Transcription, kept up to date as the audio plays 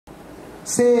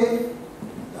say,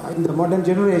 in the modern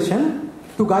generation,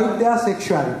 to guide their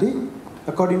sexuality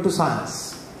according to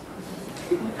science?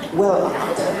 Well,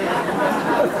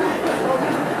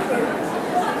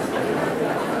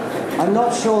 I'm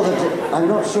not sure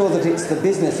that it's the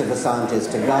business of a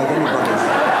scientist to guide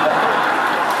anybody's.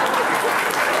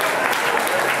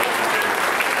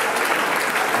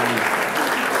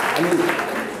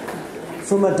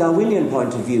 From a Darwinian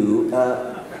point of view,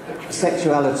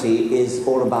 sexuality is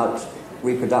all about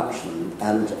reproduction,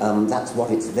 and that's what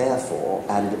it's there for,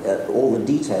 and all the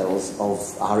details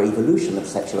of our evolution of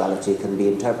sexuality can be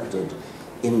interpreted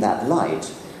in that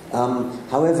light.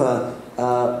 However,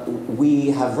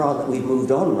 we've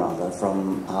moved on rather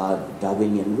from our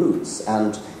Darwinian roots,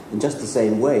 and in just the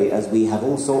same way as we have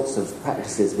all sorts of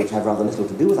practices which have rather little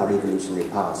to do with our evolutionary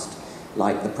past,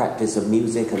 like the practice of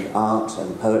music and art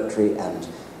and poetry and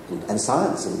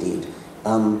science indeed,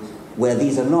 where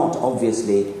these are not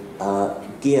obviously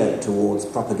geared towards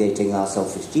propagating our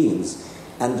selfish genes.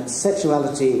 And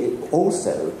sexuality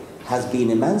also has been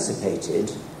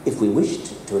emancipated, if we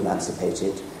wished to emancipate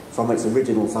it, from its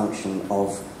original function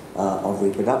of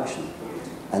reproduction.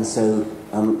 And so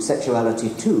sexuality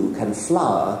too can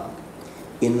flower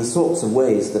in the sorts of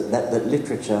ways that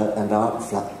literature and art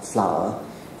flower,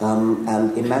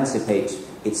 and emancipate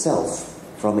itself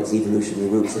from its evolutionary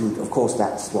roots. And of course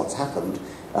that's what's happened.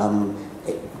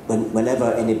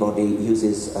 Whenever anybody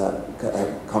uses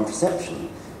contraception,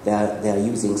 they're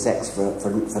using sex for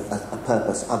a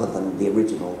purpose other than the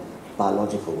original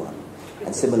biological one.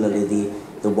 And similarly,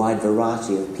 the wide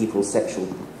variety of people's sexual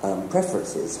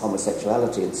preferences,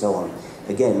 homosexuality and so on,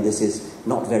 again, this is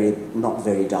not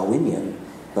very Darwinian,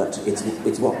 but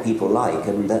it's what people like,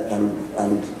 and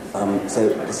so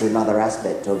this is another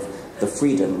aspect of the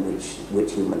freedom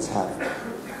which humans have.